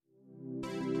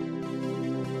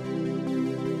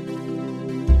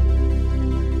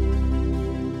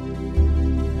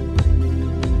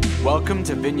Welcome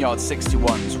to Vineyard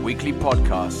 61's weekly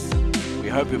podcast. We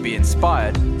hope you'll be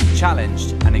inspired,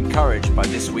 challenged, and encouraged by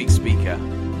this week's speaker.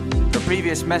 For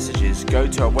previous messages, go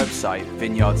to our website,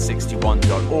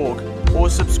 vineyard61.org, or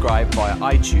subscribe via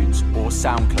iTunes or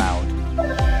SoundCloud.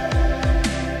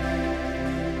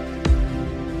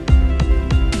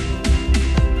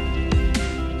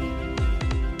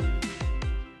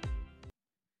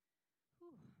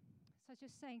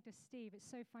 Saying to Steve, it's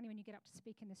so funny when you get up to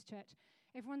speak in this church.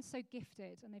 Everyone's so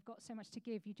gifted and they've got so much to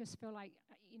give. You just feel like,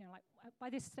 by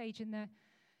this stage in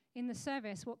the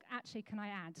service, what actually can I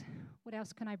add? What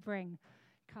else can I bring?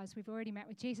 Because we've already met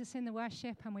with Jesus in the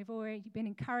worship and we've already been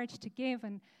encouraged to give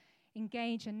and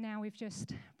engage, and now we've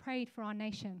just prayed for our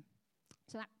nation.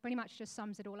 So that pretty much just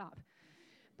sums it all up.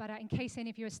 But in case any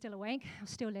of you are still awake or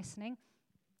still listening,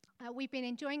 we've been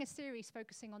enjoying a series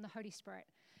focusing on the Holy Spirit.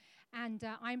 And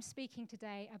I'm speaking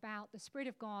today about the Spirit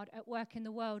of God at work in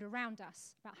the world around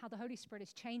us, about how the Holy Spirit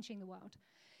is changing the world,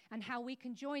 and how we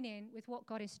can join in with what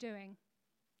God is doing.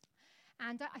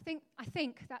 And I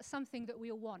think that's something that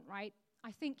we all want, right?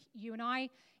 I think you and I,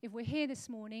 if we're here this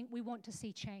morning, we want to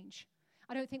see change.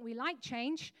 I don't think we like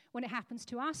change when it happens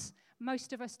to us.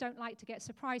 Most of us don't like to get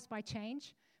surprised by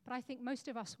change. But I think most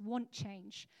of us want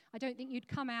change. I don't think you'd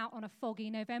come out on a foggy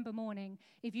November morning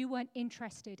if you weren't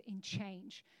interested in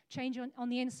change. Change on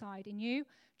the inside, in you,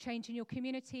 change in your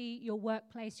community, your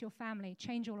workplace, your family,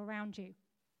 change all around you.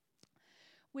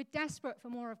 We're desperate for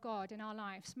more of God in our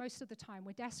lives. Most of the time,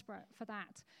 we're desperate for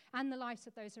that and the lives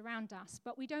of those around us.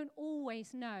 But we don't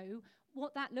always know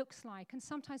what that looks like. And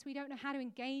sometimes we don't know how to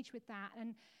engage with that.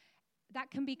 And that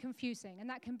can be confusing, and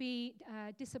that can be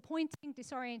disappointing,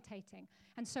 disorientating.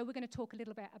 And so we're going to talk a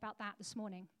little bit about that this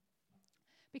morning.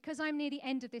 Because I'm near the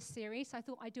end of this series, I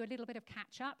thought I'd do a little bit of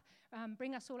catch-up,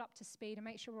 bring us all up to speed and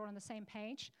make sure we're on the same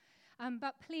page.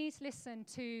 But please listen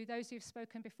to those who've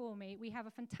spoken before me. We have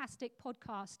a fantastic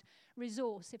podcast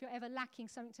resource. If you're ever lacking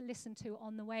something to listen to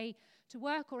on the way to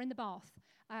work or in the bath,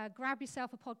 grab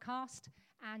yourself a podcast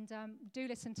and do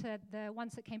listen to the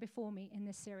ones that came before me in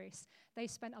this series. They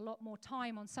spent a lot more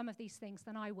time on some of these things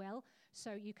than I will,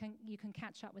 so you can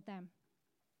catch up with them.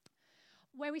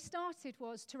 Where we started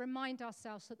was to remind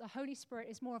ourselves that the Holy Spirit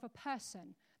is more of a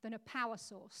person than a power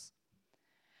source.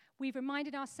 We've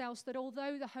reminded ourselves that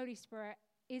although the Holy Spirit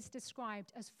is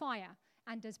described as fire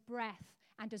and as breath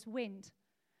and as wind,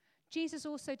 Jesus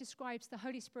also describes the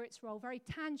Holy Spirit's role very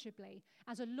tangibly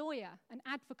as a lawyer, an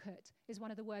advocate is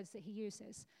one of the words that he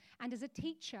uses, and as a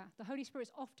teacher. The Holy Spirit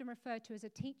is often referred to as a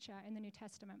teacher in the New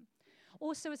Testament,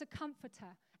 also as a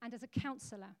comforter and as a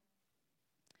counselor.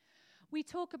 We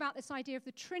talk about this idea of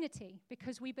the Trinity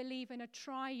because we believe in a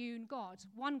triune God,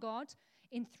 one God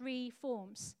in three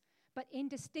forms, but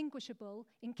indistinguishable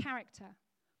in character.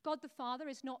 God the Father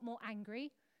is not more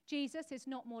angry. Jesus is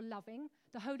not more loving.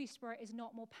 The Holy Spirit is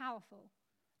not more powerful.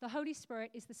 The Holy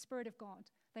Spirit is the Spirit of God.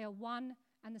 They are one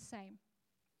and the same.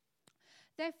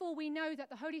 Therefore, we know that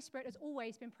the Holy Spirit has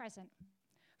always been present.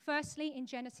 Firstly, in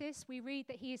Genesis, we read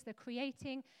that he is the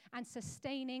creating and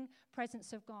sustaining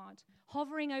presence of God,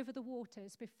 hovering over the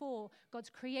waters before God's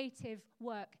creative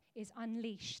work is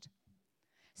unleashed.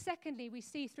 Secondly, we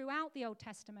see throughout the Old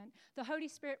Testament the Holy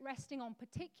Spirit resting on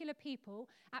particular people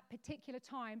at particular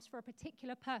times for a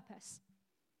particular purpose.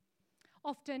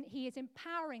 Often he is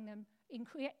empowering them in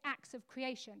acts of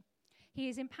creation. He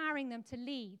is empowering them to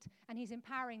lead, and he's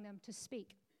empowering them to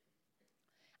speak.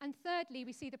 And thirdly,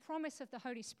 we see the promise of the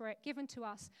Holy Spirit given to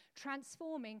us,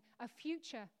 transforming a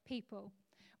future people.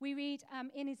 We read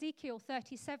in Ezekiel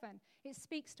 37, it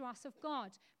speaks to us of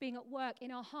God being at work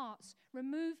in our hearts,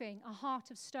 removing a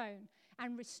heart of stone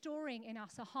and restoring in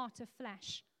us a heart of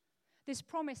flesh. This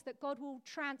promise that God will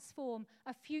transform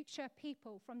a future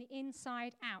people from the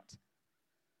inside out.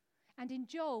 And in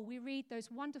Joel, we read those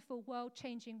wonderful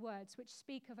world-changing words which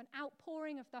speak of an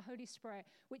outpouring of the Holy Spirit,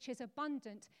 which is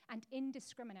abundant and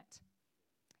indiscriminate.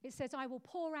 It says, I will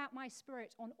pour out my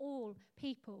Spirit on all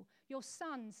people. Your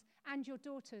sons and your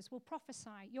daughters will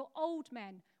prophesy. Your old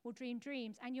men will dream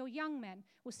dreams, and your young men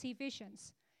will see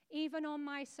visions. Even on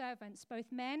my servants,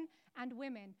 both men and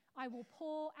women, I will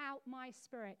pour out my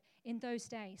Spirit in those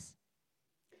days.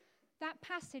 That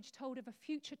passage told of a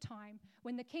future time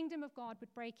when the kingdom of God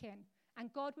would break in,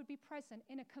 and God would be present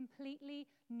in a completely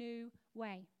new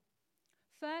way.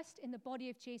 First, in the body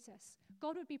of Jesus,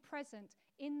 God would be present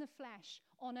in the flesh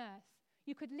on earth.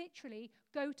 You could literally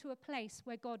go to a place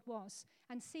where God was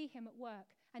and see him at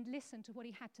work and listen to what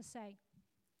he had to say.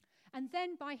 And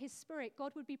then by his Spirit,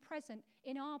 God would be present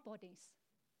in our bodies.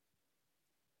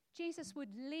 Jesus would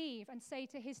leave and say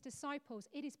to his disciples,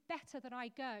 it is better that I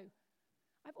go.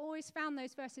 I've always found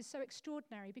those verses so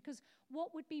extraordinary, because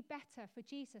what would be better for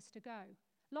Jesus to go?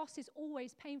 Loss is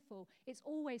always painful. It's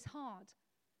always hard.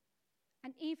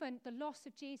 And even the loss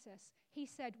of Jesus, he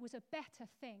said, was a better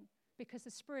thing, because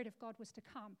the Spirit of God was to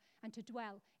come and to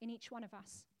dwell in each one of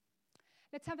us.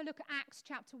 Let's have a look at Acts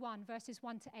chapter 1, verses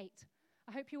 1 to 8.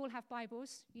 I hope you all have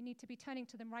Bibles. You need to be turning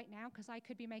to them right now, because I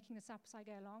could be making this up as I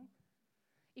go along.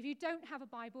 If you don't have a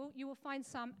Bible, you will find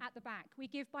some at the back. We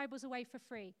give Bibles away for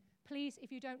free. Please,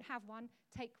 if you don't have one,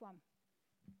 take one.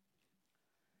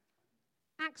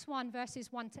 Acts 1,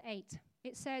 verses 1 to 8.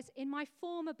 It says, "In my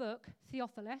former book,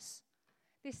 Theophilus,"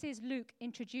 this is Luke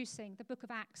introducing the book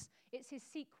of Acts. It's his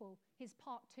sequel, his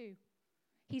part 2.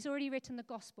 He's already written the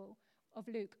Gospel of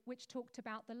Luke, which talked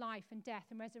about the life and death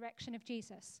and resurrection of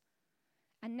Jesus.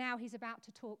 And now he's about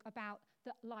to talk about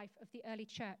the life of the early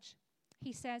church.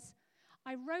 He says,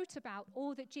 "I wrote about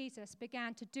all that Jesus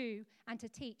began to do and to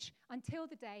teach until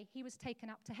the day he was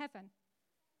taken up to heaven,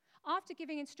 after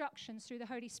giving instructions through the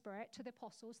Holy Spirit to the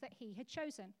apostles that he had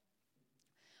chosen.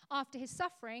 After his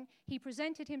suffering, he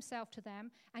presented himself to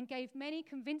them and gave many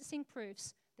convincing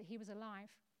proofs that he was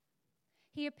alive.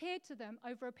 He appeared to them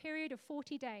over a period of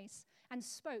 40 days and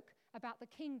spoke about the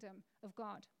kingdom of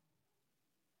God.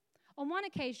 On one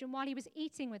occasion, while he was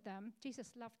eating with them,"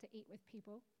 Jesus loved to eat with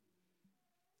people,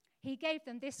 "he gave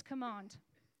them this command: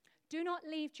 'Do not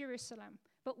leave Jerusalem,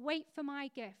 but wait for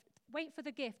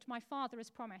the gift my Father has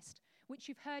promised, which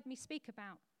you've heard me speak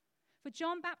about. For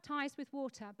John baptized with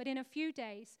water, but in a few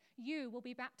days you will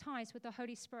be baptized with the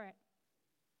Holy Spirit.'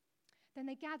 Then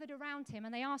they gathered around him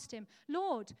and they asked him,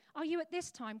 'Lord, are you at this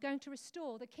time going to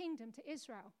restore the kingdom to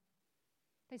Israel?'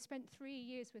 They spent 3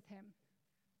 years with him,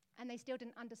 and they still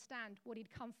didn't understand what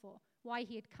he'd come for, why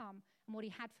he had come, and what he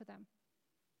had for them.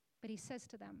 But he says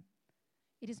to them,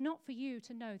 'It is not for you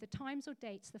to know the times or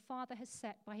dates the Father has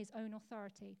set by his own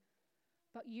authority,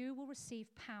 but you will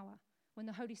receive power when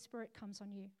the Holy Spirit comes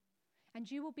on you. And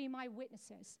you will be my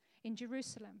witnesses in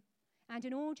Jerusalem and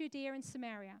in all Judea and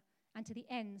Samaria and to the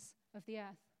ends of the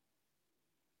earth.'"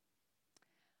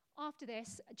 After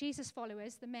this, Jesus'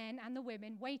 followers, the men and the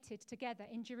women, waited together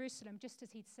in Jerusalem, just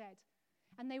as he'd said.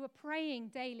 And they were praying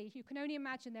daily. You can only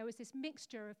imagine there was this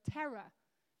mixture of terror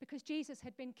because Jesus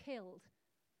had been killed.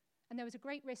 And there was a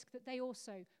great risk that they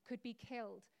also could be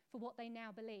killed for what they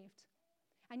now believed.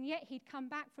 And yet he'd come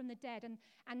back from the dead,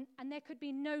 and there could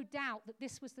be no doubt that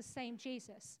this was the same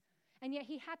Jesus. And yet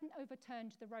he hadn't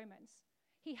overturned the Romans.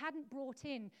 He hadn't brought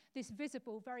in this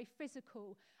visible, very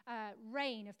physical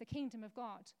reign of the kingdom of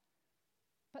God.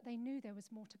 But they knew there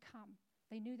was more to come.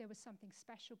 They knew there was something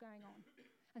special going on.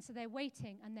 And so they're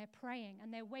waiting and they're praying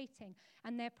and they're waiting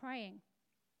and they're praying,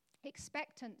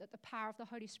 expectant that the power of the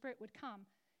Holy Spirit would come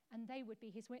and they would be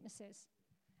his witnesses.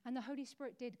 And the Holy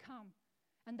Spirit did come.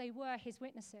 And they were his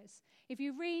witnesses. If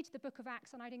you read the book of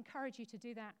Acts, and I'd encourage you to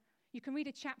do that, you can read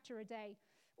a chapter a day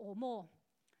or more.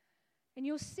 And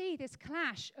you'll see this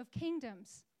clash of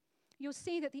kingdoms. You'll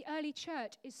see that the early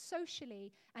church is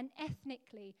socially and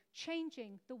ethnically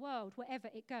changing the world wherever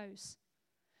it goes.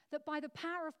 That by the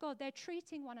power of God, they're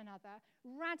treating one another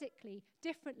radically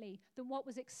differently than what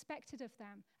was expected of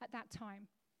them at that time.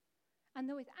 And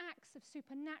that with acts of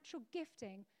supernatural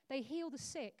gifting, they heal the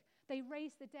sick, they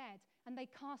raise the dead, and they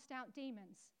cast out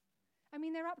demons. I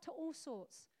mean, they're up to all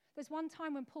sorts. There's one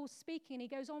time when Paul's speaking, and he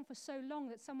goes on for so long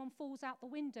that someone falls out the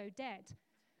window dead.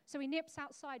 So he nips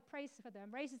outside, prays for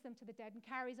them, raises them to the dead, and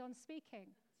carries on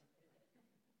speaking.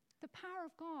 The power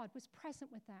of God was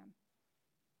present with them.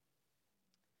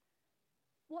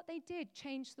 What they did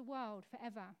changed the world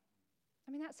forever.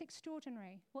 I mean, that's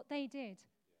extraordinary, what they did.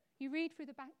 You read through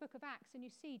the book of Acts, and you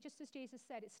see, just as Jesus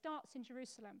said, it starts in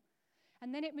Jerusalem.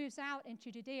 And then it moves out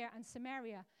into Judea and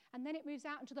Samaria. And then it moves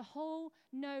out into the whole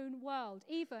known world,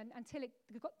 even until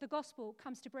the gospel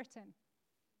comes to Britain.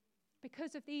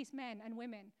 Because of these men and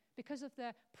women, because of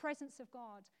the presence of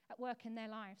God at work in their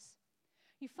lives.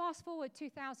 You fast forward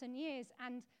 2,000 years,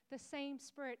 and the same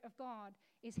Spirit of God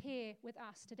is here with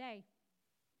us today.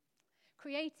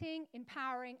 Creating,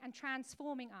 empowering, and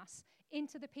transforming us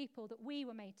into the people that we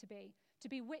were made to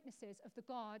be witnesses of the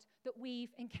God that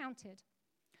we've encountered.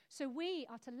 So we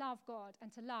are to love God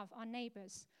and to love our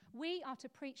neighbors. We are to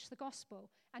preach the gospel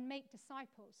and make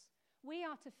disciples. We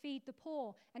are to feed the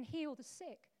poor and heal the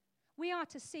sick. We are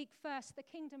to seek first the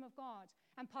kingdom of God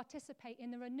and participate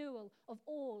in the renewal of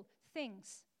all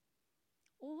things,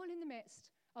 all in the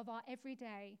midst of our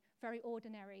everyday, very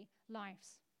ordinary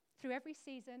lives. Through every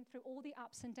season, through all the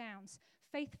ups and downs,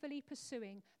 faithfully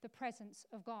pursuing the presence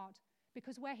of God.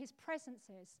 Because where his presence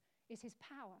is his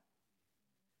power.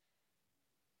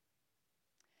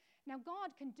 Now,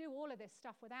 God can do all of this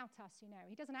stuff without us, you know.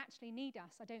 He doesn't actually need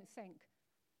us, I don't think.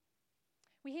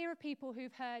 We hear of people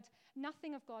who've heard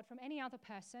nothing of God from any other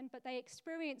person, but they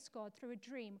experience God through a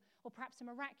dream or perhaps a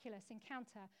miraculous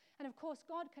encounter. And of course,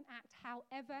 God can act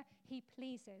however he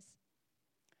pleases.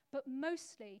 But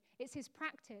mostly, it's his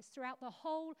practice throughout the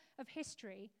whole of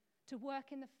history to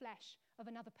work in the flesh of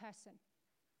another person,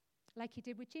 like he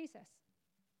did with Jesus.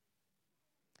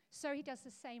 So he does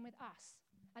the same with us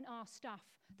and our stuff,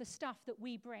 the stuff that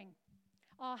we bring.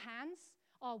 Our hands,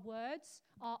 our words,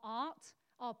 our art,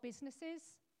 our businesses,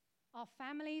 our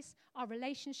families, our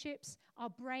relationships, our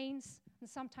brains, and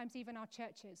sometimes even our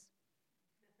churches.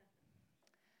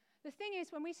 The thing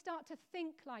is, when we start to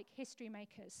think like history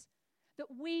makers, that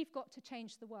we've got to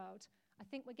change the world, I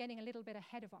think we're getting a little bit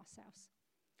ahead of ourselves.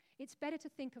 It's better to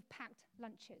think of packed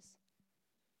lunches.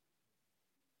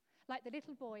 Like the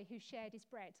little boy who shared his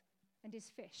bread and his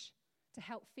fish to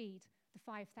help feed the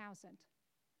 5,000.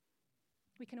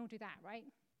 We can all do that, right?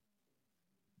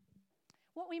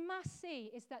 What we must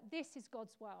see is that this is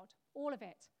God's world, all of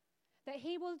it. That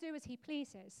he will do as he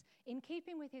pleases, in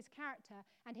keeping with his character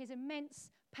and his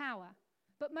immense power.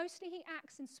 But mostly he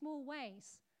acts in small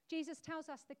ways. Jesus tells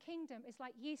us the kingdom is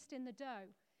like yeast in the dough.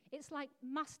 It's like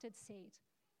mustard seed.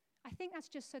 I think that's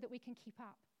just so that we can keep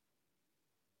up.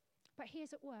 But he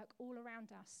is at work all around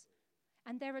us.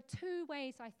 And there are two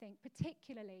ways, I think,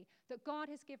 particularly, that God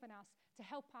has given us to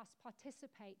help us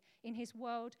participate in his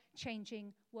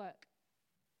world-changing work.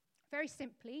 Very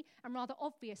simply and rather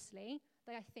obviously,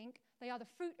 I think they are the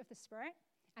fruit of the Spirit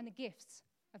and the gifts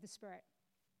of the Spirit.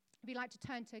 If you'd like to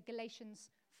turn to Galatians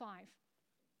 5.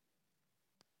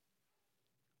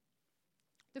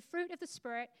 The fruit of the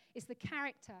Spirit is the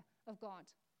character of God,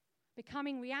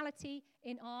 becoming reality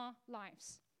in our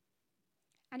lives.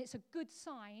 And it's a good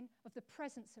sign of the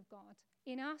presence of God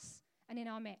in us and in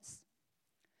our midst.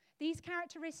 These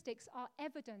characteristics are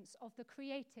evidence of the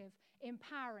creative,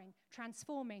 empowering,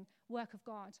 transforming work of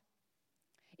God.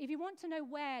 If you want to know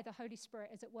where the Holy Spirit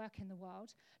is at work in the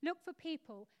world, look for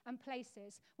people and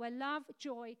places where love,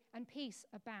 joy, and peace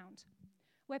abound,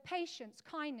 where patience,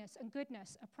 kindness, and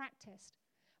goodness are practiced,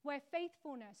 where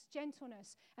faithfulness,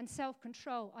 gentleness, and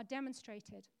self-control are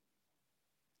demonstrated.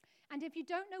 And if you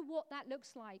don't know what that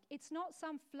looks like, it's not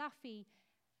some fluffy,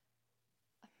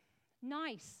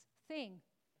 nice thing.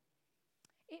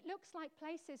 It looks like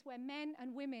places where men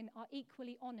and women are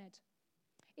equally honored.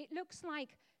 It looks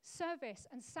like service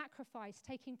and sacrifice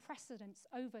taking precedence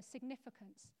over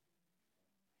significance.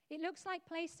 It looks like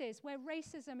places where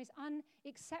racism is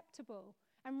unacceptable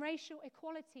and racial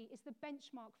equality is the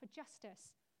benchmark for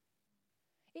justice.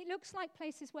 It looks like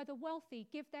places where the wealthy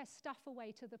give their stuff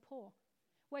away to the poor,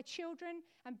 where children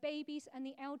and babies and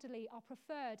the elderly are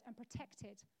preferred and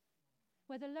protected,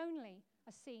 where the lonely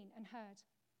are seen and heard.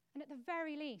 And at the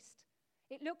very least,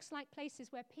 it looks like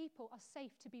places where people are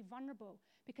safe to be vulnerable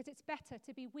because it's better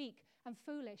to be weak and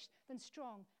foolish than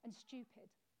strong and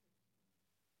stupid.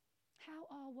 How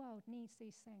our world needs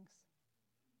these things.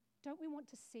 Don't we want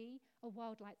to see a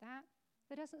world like that?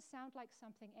 That doesn't sound like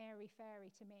something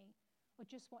airy-fairy to me, or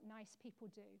just what nice people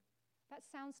do. That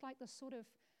sounds like the sort of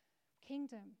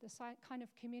kingdom, the kind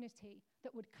of community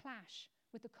that would clash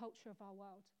with the culture of our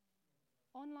world.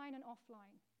 Online and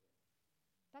offline.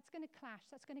 That's going to clash.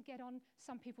 That's going to get on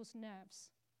some people's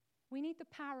nerves. We need the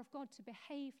power of God to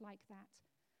behave like that.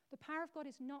 The power of God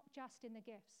is not just in the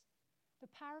gifts. The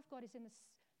power of God is in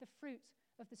the fruit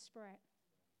of the Spirit.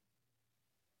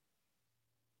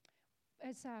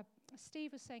 As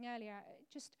Steve was saying earlier,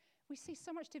 we see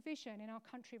so much division in our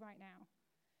country right now.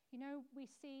 You know, we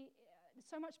see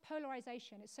so much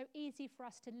polarization. It's so easy for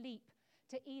us to leap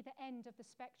to either end of the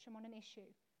spectrum on an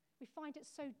issue. We find it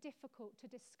so difficult to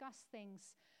discuss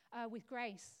things with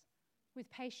grace, with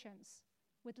patience,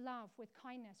 with love, with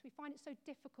kindness. We find it so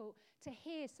difficult to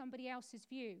hear somebody else's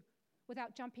view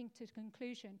without jumping to the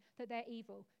conclusion that they're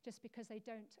evil just because they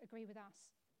don't agree with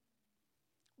us.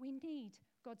 We need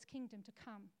God's kingdom to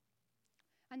come.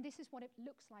 And this is what it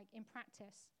looks like in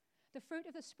practice. The fruit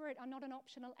of the Spirit are not an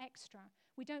optional extra.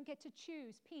 We don't get to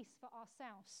choose peace for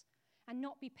ourselves and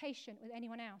not be patient with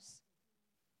anyone else.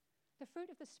 The fruit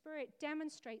of the Spirit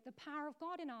demonstrate the power of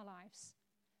God in our lives.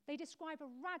 They describe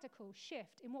a radical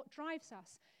shift in what drives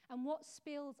us and what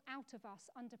spills out of us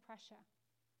under pressure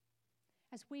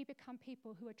as we become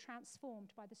people who are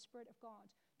transformed by the Spirit of God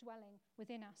dwelling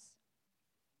within us.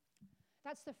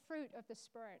 That's the fruit of the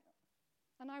Spirit.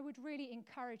 And I would really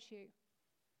encourage you,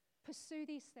 pursue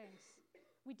these things.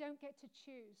 We don't get to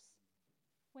choose.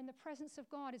 When the presence of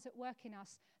God is at work in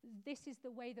us, this is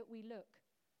the way that we look.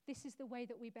 This is the way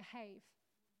that we behave,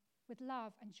 with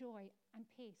love and joy and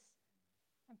peace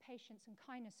and patience and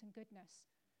kindness and goodness,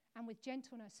 and with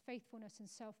gentleness, faithfulness, and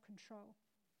self-control.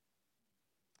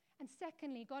 And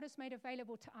secondly, God has made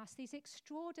available to us these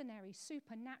extraordinary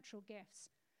supernatural gifts.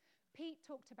 Pete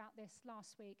talked about this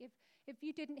last week. If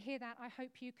you didn't hear that, I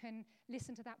hope you can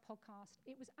listen to that podcast.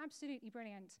 It was absolutely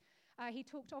brilliant.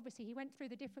 He went through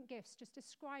the different gifts, just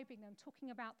describing them,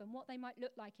 talking about them, what they might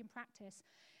look like in practice.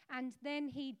 And then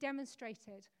he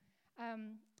demonstrated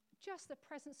just the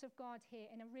presence of God here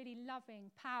in a really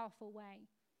loving, powerful way.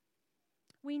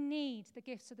 We need the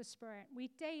gifts of the Spirit. We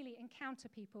daily encounter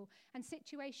people and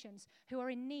situations who are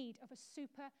in need of a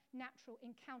supernatural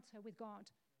encounter with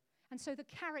God. And so the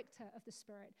character of the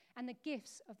Spirit and the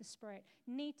gifts of the Spirit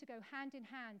need to go hand in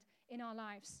hand in our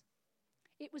lives.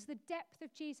 It was the depth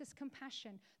of Jesus'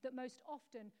 compassion that most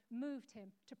often moved him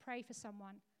to pray for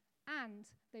someone, and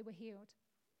they were healed.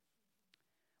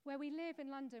 Where we live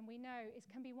in London, we know it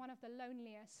can be one of the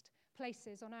loneliest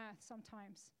places on earth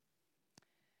sometimes.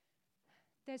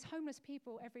 There's homeless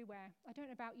people everywhere. I don't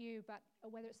know about you, but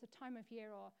whether it's the time of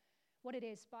year or what it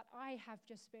is, but I have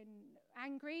just been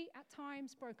angry at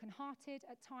times, brokenhearted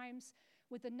at times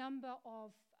with the number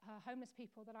of homeless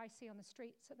people that I see on the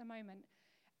streets at the moment.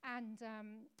 And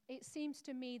it seems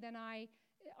to me that I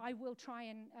will try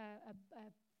and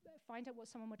find out what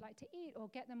someone would like to eat or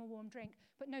get them a warm drink.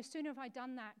 But no sooner have I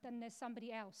done that than there's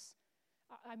somebody else.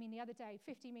 The other day,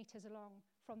 50 meters along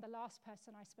from the last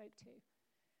person I spoke to.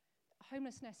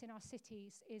 Homelessness in our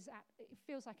cities it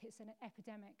feels like it's an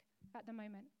epidemic at the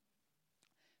moment.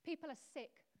 People are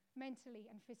sick mentally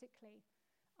and physically.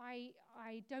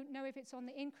 I don't know if it's on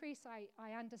the increase.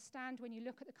 I understand when you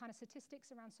look at the kind of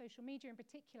statistics around social media in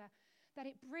particular, that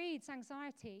it breeds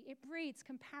anxiety. It breeds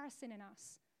comparison in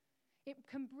us. It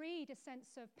can breed a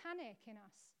sense of panic in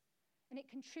us. And it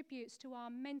contributes to our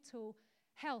mental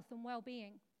health and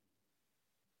well-being.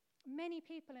 Many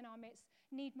people in our midst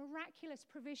need miraculous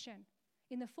provision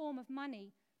in the form of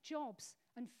money, jobs,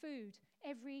 and food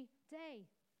every day.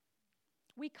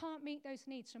 We can't meet those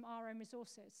needs from our own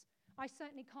resources. I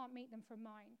certainly can't meet them from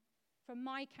mine, from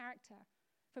my character,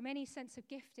 from any sense of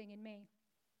gifting in me.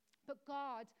 But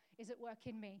God is at work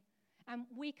in me, and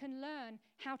we can learn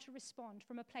how to respond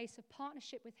from a place of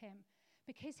partnership with him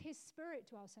because his Spirit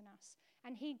dwells in us,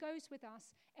 and he goes with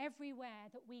us everywhere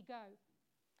that we go.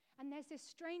 And there's this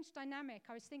strange dynamic.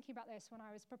 I was thinking about this when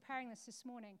I was preparing this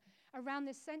morning, around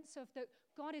this sense of that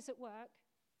God is at work.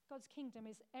 God's kingdom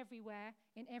is everywhere,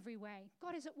 in every way.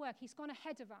 God is at work. He's gone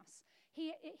ahead of us.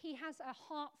 He has a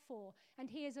heart for, and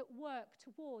he is at work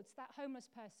towards that homeless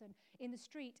person in the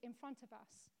street in front of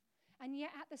us. And yet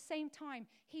at the same time,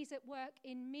 he's at work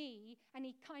in me, and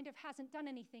he kind of hasn't done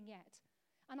anything yet.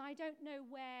 And I don't know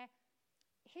where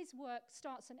his work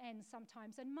starts and ends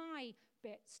sometimes, and my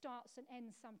bit starts and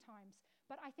ends sometimes.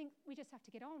 But I think we just have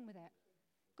to get on with it.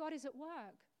 God is at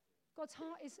work. God's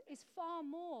heart is far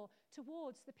more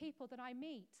towards the people that I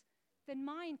meet than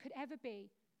mine could ever be.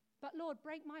 But Lord,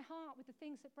 break my heart with the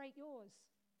things that break yours.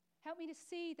 Help me to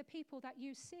see the people that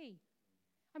you see.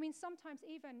 Sometimes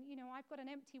even, I've got an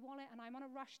empty wallet and I'm on a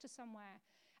rush to somewhere,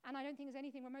 and I don't think there's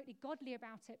anything remotely godly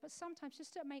about it, but sometimes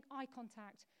just to make eye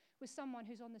contact with someone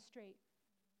who's on the street,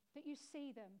 that you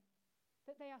see them,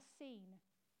 that they are seen.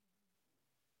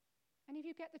 And if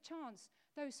you get the chance,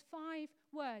 those 5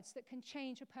 words that can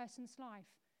change a person's life.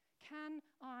 Can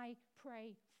I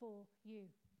pray for you?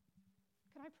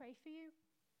 Can I pray for you?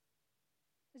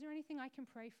 Is there anything I can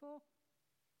pray for?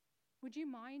 Would you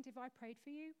mind if I prayed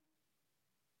for you?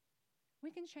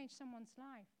 We can change someone's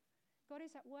life. God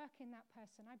is at work in that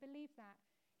person. I believe that.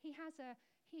 He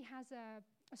has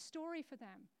a story for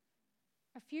them,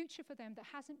 a future for them that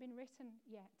hasn't been written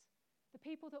yet. The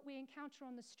people that we encounter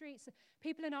on the streets, the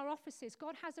people in our offices,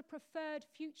 God has a preferred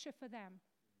future for them.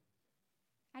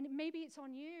 And maybe it's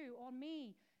on you, on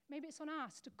me, maybe it's on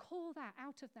us to call that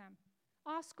out of them.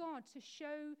 Ask God to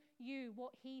show you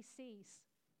what he sees.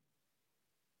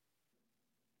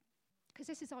 Because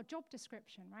this is our job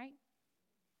description, right?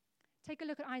 Take a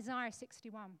look at Isaiah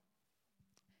 61.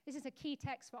 This is a key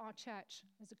text for our church.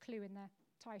 There's a clue in the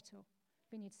title,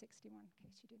 Vineyard 61, in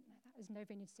case you didn't know that. There's no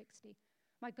Vineyard 60.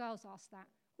 My girls asked that.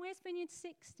 Where's Vineyard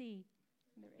 60?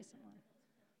 And there isn't one.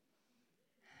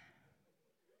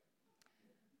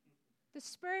 The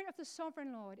Spirit of the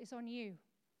Sovereign Lord is on you.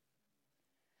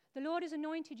 The Lord has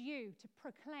anointed you to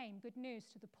proclaim good news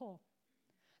to the poor.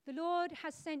 The Lord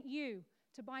has sent you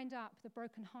to bind up the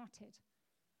brokenhearted.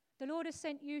 The Lord has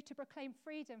sent you to proclaim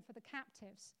freedom for the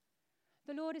captives.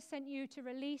 The Lord has sent you to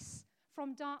release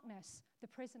from darkness the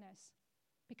prisoners,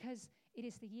 because it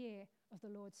is the year of the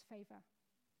Lord's favor.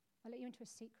 I'll let you into a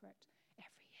secret.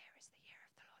 Every year is the year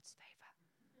of the Lord's favor.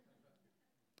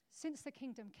 since the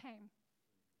kingdom came.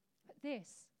 But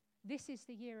this is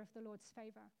the year of the Lord's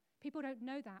favor. People don't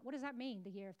know that. What does that mean,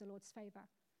 the year of the Lord's favor?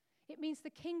 It means the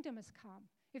kingdom has come.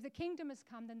 If the kingdom has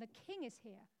come, then the king is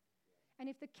here. And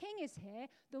if the king is here,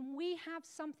 then we have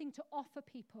something to offer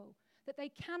people that they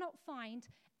cannot find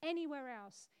anywhere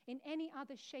else in any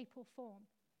other shape or form.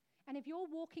 And if you're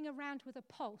walking around with a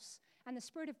pulse and the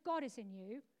Spirit of God is in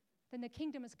you, then the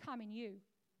kingdom has come in you.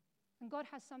 And God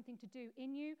has something to do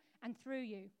in you and through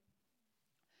you.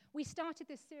 We started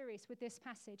this series with this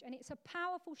passage, and it's a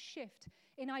powerful shift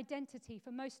in identity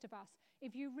for most of us.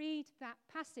 If you read that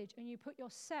passage and you put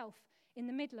yourself in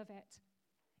the middle of it,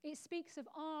 it speaks of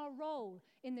our role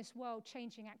in this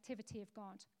world-changing activity of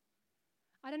God.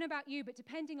 I don't know about you, but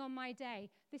depending on my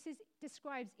day,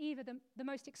 describes either the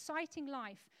most exciting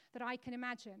life that I can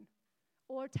imagine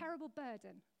or a terrible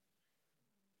burden.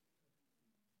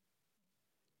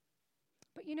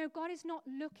 But you know, God is not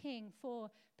looking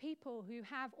for people who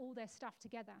have all their stuff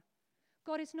together.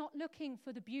 God is not looking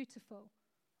for the beautiful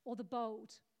or the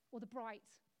bold or the bright.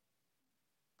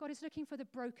 God is looking for the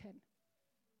broken.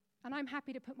 And I'm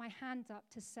happy to put my hand up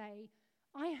to say,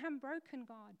 I am broken,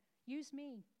 God. Use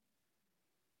me.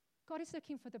 God is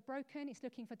looking for the broken. He's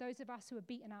looking for those of us who are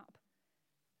beaten up.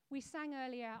 We sang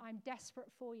earlier, I'm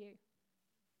desperate for you,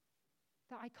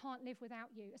 that I can't live without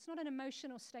you. It's not an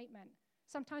emotional statement.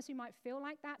 Sometimes we might feel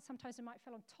like that. Sometimes we might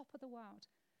feel on top of the world.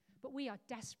 But we are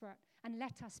desperate, and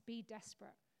let us be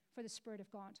desperate for the Spirit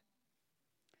of God.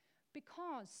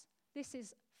 Because this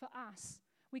is for us,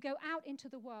 we go out into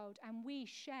the world and we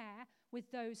share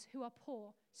with those who are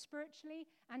poor, spiritually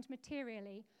and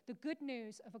materially, the good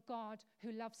news of a God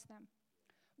who loves them.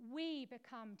 We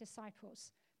become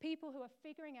disciples, people who are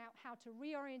figuring out how to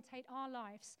reorientate our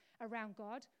lives around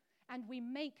God, and we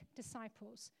make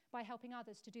disciples by helping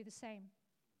others to do the same.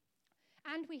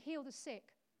 And we heal the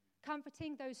sick,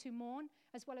 comforting those who mourn,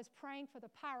 as well as praying for the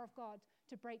power of God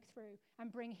to break through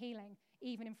and bring healing,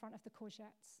 even in front of the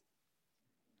courgettes.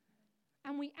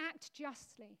 And we act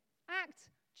justly. Act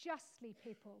justly,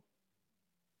 people.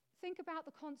 Think about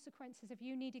the consequences of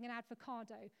you needing an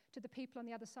avocado to the people on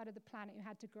the other side of the planet who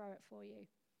had to grow it for you.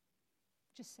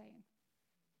 Just saying.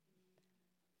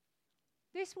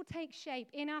 This will take shape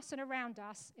in us and around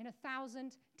us in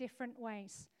 1,000 different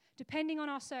ways, depending on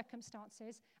our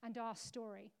circumstances and our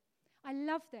story. I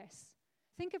love this.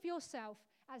 Think of yourself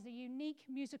as a unique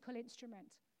musical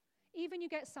instrument. Even you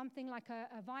get something like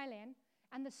a violin,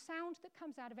 and the sound that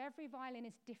comes out of every violin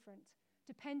is different,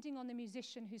 depending on the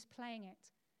musician who's playing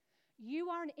it. You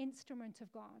are an instrument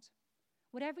of God.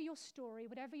 Whatever your story,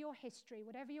 whatever your history,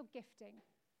 whatever your gifting,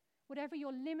 whatever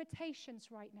your limitations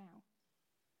right now,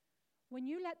 when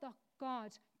you let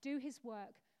God do his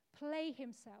work, play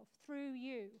himself through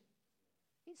you,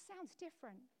 it sounds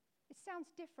different. It sounds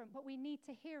different, but we need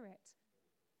to hear it.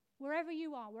 Wherever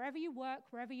you are, wherever you work,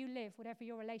 wherever you live, whatever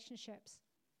your relationships.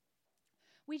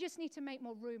 We just need to make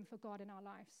more room for God in our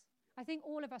lives. I think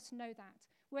all of us know that.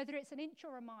 Whether it's an inch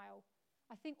or a mile,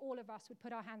 I think all of us would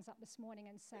put our hands up this morning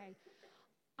and say,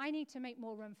 I need to make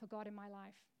more room for God in my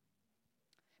life.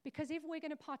 Because if we're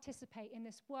going to participate in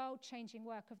this world-changing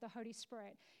work of the Holy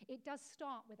Spirit, it does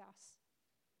start with us.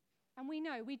 And we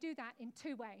know we do that in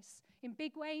two ways, in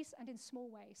big ways and in small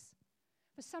ways.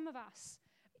 For some of us,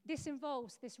 this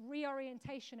involves this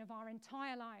reorientation of our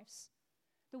entire lives.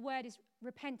 The word is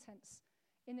repentance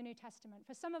in the New Testament.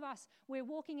 For some of us, we're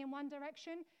walking in one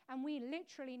direction, and we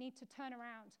literally need to turn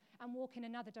around and walk in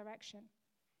another direction.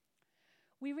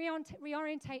 We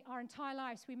reorientate our entire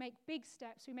lives. We make big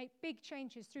steps. We make big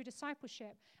changes through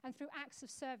discipleship and through acts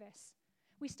of service.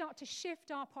 We start to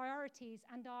shift our priorities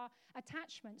and our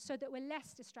attachments so that we're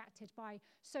less distracted by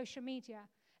social media,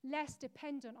 less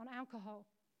dependent on alcohol,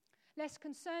 less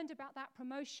concerned about that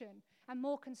promotion, and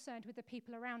more concerned with the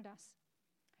people around us.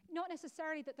 Not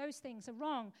necessarily that those things are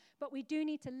wrong, but we do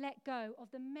need to let go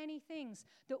of the many things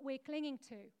that we're clinging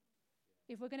to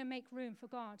if we're going to make room for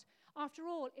God. After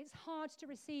all, it's hard to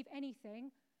receive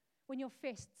anything when your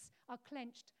fists are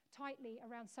clenched tightly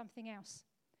around something else.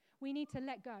 We need to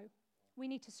let go. We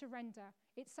need to surrender.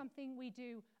 It's something we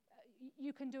do,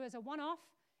 you can do as a one-off.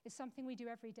 It's something we do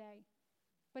every day.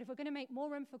 But if we're going to make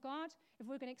more room for God, if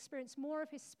we're going to experience more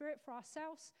of his Spirit for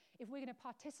ourselves, if we're going to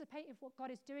participate in what God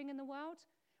is doing in the world,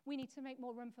 we need to make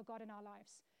more room for God in our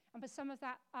lives. And for some of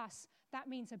that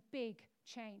means a big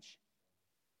change.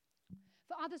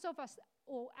 For others of us,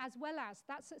 or as well as,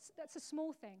 that's a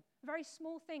small thing, very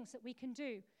small things that we can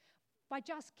do by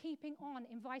just keeping on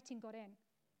inviting God in.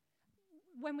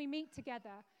 When we meet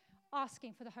together,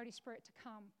 asking for the Holy Spirit to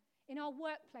come. In our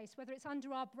workplace, whether it's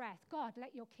under our breath, God,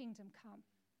 let your kingdom come.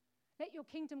 Let your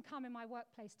kingdom come in my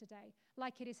workplace today,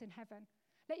 like it is in heaven.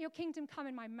 Let your kingdom come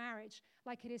in my marriage,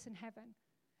 like it is in heaven.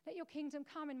 Let your kingdom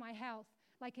come in my health,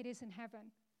 like it is in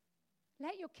heaven.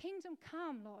 Let your kingdom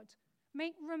come, Lord.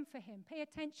 Make room for him. Pay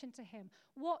attention to him.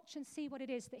 Watch and see what it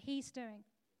is that he's doing.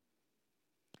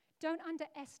 Don't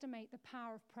underestimate the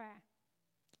power of prayer.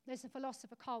 There's a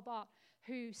philosopher, Karl Barth,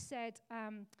 who said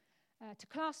to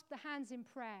clasp the hands in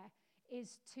prayer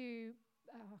is to,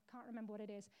 I can't remember what it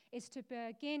is to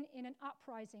begin in an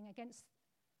uprising against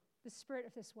the spirit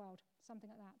of this world. Something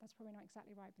like that. That's probably not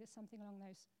exactly right, but it's something along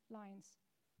those lines.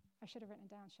 I should have written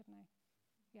it down, shouldn't I?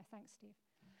 Yeah, thanks, Steve.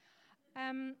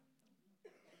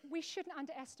 We shouldn't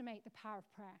underestimate the power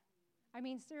of prayer. I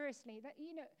mean, seriously, that,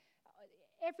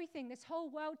 everything, this whole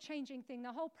world-changing thing,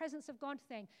 the whole presence of God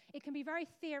thing, it can be very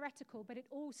theoretical, but it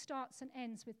all starts and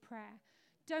ends with prayer.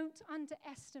 Don't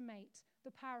underestimate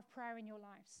the power of prayer in your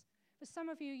lives. For some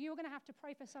of you, you're going to have to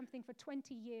pray for something for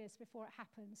 20 years before it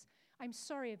happens. I'm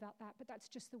sorry about that, but that's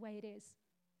just the way it is.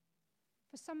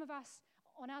 For some of us,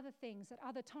 on other things, at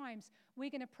other times,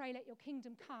 we're going to pray, let your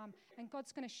kingdom come, and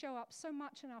God's going to show up so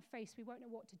much in our face, we won't know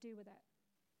what to do with it.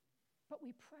 But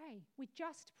we pray. We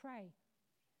just pray.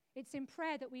 It's in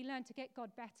prayer that we learn to get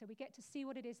God better. We get to see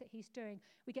what it is that he's doing.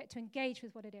 We get to engage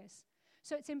with what it is.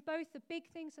 So it's in both the big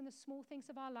things and the small things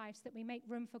of our lives that we make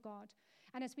room for God.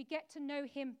 And as we get to know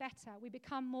him better, we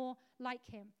become more like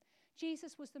him.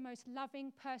 Jesus was the most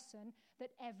loving person that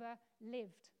ever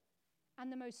lived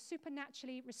and the most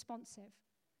supernaturally responsive.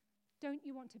 Don't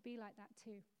you want to be like that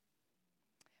too?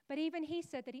 But even he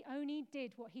said that he only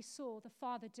did what he saw the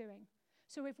Father doing.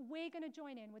 So if we're going to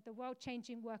join in with the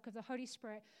world-changing work of the Holy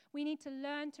Spirit, we need to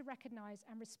learn to recognize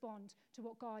and respond to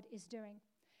what God is doing.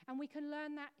 And we can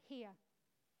learn that here.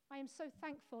 I am so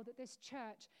thankful that this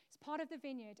church is part of the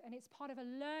Vineyard and it's part of a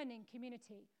learning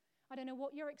community. I don't know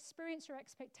what your experience or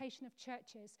expectation of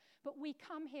church is, but we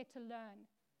come here to learn,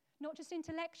 not just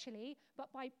intellectually,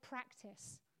 but by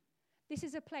practice. This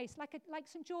is a place, like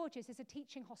St. George's is a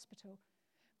teaching hospital,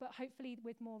 but hopefully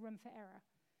with more room for error.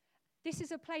 This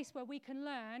is a place where we can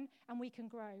learn and we can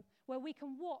grow, where we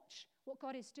can watch what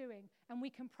God is doing and we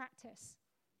can practice,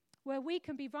 where we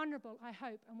can be vulnerable, I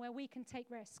hope, and where we can take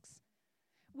risks.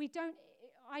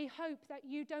 I hope that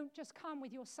you don't just come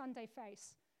with your Sunday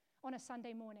face on a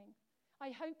Sunday morning.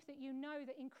 I hope that you know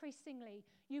that increasingly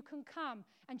you can come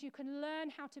and you can learn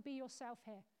how to be yourself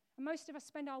here. And most of us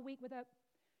spend our week with a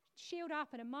shield up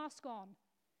and a mask on.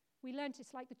 We learned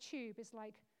it's like the tube. It's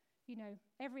like,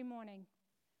 every morning,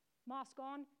 mask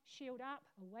on, shield up,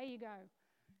 away you go.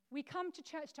 We come to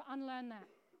church to unlearn that.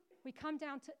 We come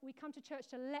to church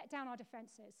to let down our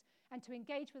defenses and to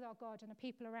engage with our God and the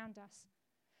people around us.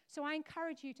 So I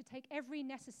encourage you to take every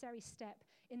necessary step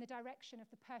in the direction of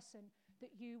the person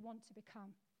that you want to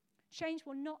become. Change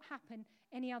will not happen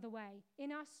any other way,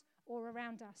 in us or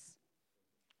around us.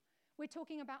 We're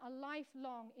talking about a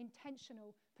lifelong,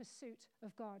 intentional pursuit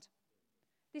of God.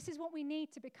 This is what we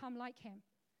need to become like him.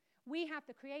 We have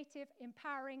the creative,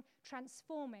 empowering,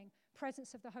 transforming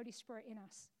presence of the Holy Spirit in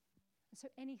us. And so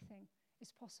anything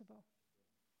is possible.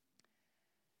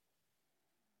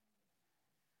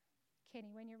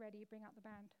 Kenny, when you're ready, you bring out the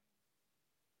band.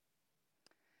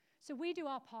 So we do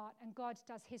our part and God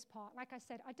does his part. Like I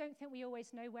said, I don't think we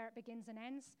always know where it begins and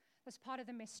ends. That's part of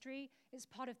the mystery. It's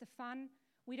part of the fun.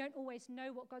 We don't always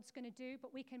know what God's going to do,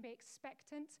 but we can be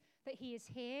expectant that he is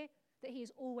here, that he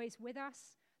is always with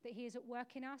us, that he is at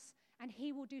work in us, and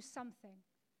he will do something.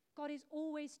 God is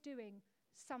always doing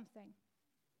something.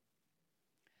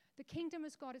 The kingdom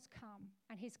of God has come,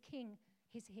 and his king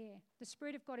is here. The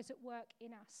Spirit of God is at work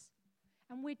in us.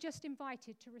 And we're just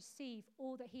invited to receive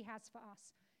all that he has for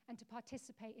us and to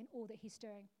participate in all that he's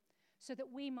doing so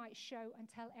that we might show and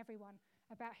tell everyone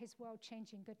about his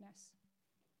world-changing goodness.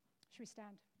 Should we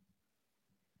stand?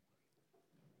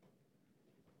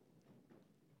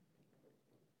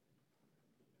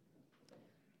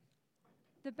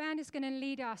 The band is going to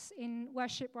lead us in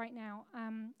worship right now.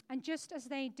 And just as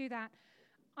they do that,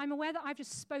 I'm aware that I've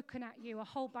just spoken at you a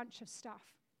whole bunch of stuff.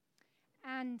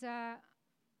 And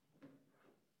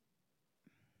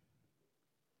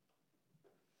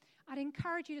I'd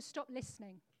encourage you to stop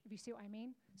listening, if you see what I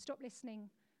mean. Stop listening,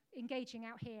 engaging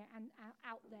out here and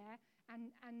out there,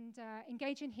 and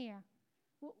engage in here.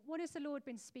 What has the Lord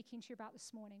been speaking to you about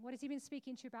this morning? What has he been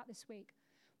speaking to you about this week?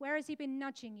 Where has he been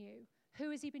nudging you?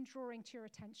 Who has he been drawing to your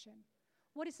attention?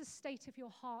 What is the state of your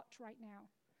heart right now?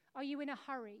 Are you in a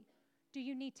hurry? Do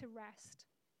you need to rest?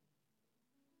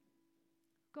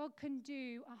 God can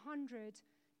do 100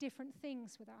 different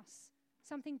things with us,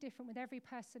 something different with every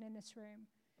person in this room,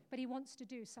 but he wants to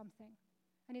do something,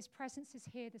 and his presence is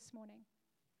here this morning.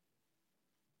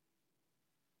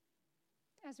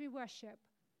 as we worship,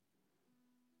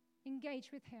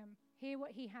 engage with him. Hear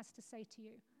what he has to say to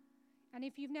you. And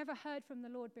if you've never heard from the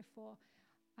Lord before,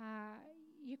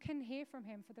 you can hear from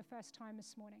him for the first time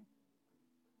this morning.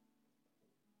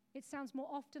 It sounds more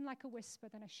often like a whisper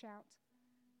than a shout.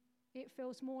 It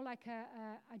feels more like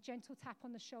a gentle tap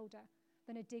on the shoulder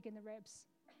than a dig in the ribs.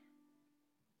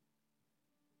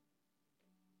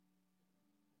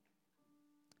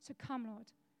 So come,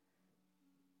 Lord.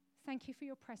 Thank you for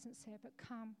your presence here, but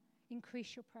come,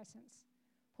 increase your presence.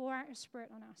 Pour out your Spirit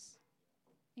on us.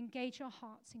 Engage our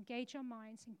hearts, engage our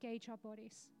minds, engage our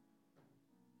bodies.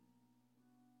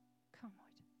 Come, Lord.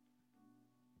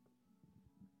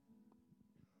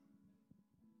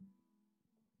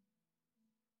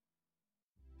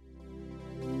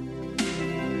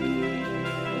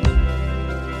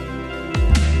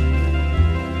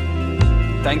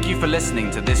 Thank you for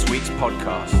listening to this week's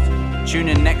podcast. Tune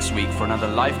in next week for another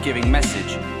life-giving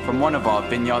message from one of our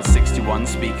Vineyard 61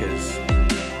 speakers.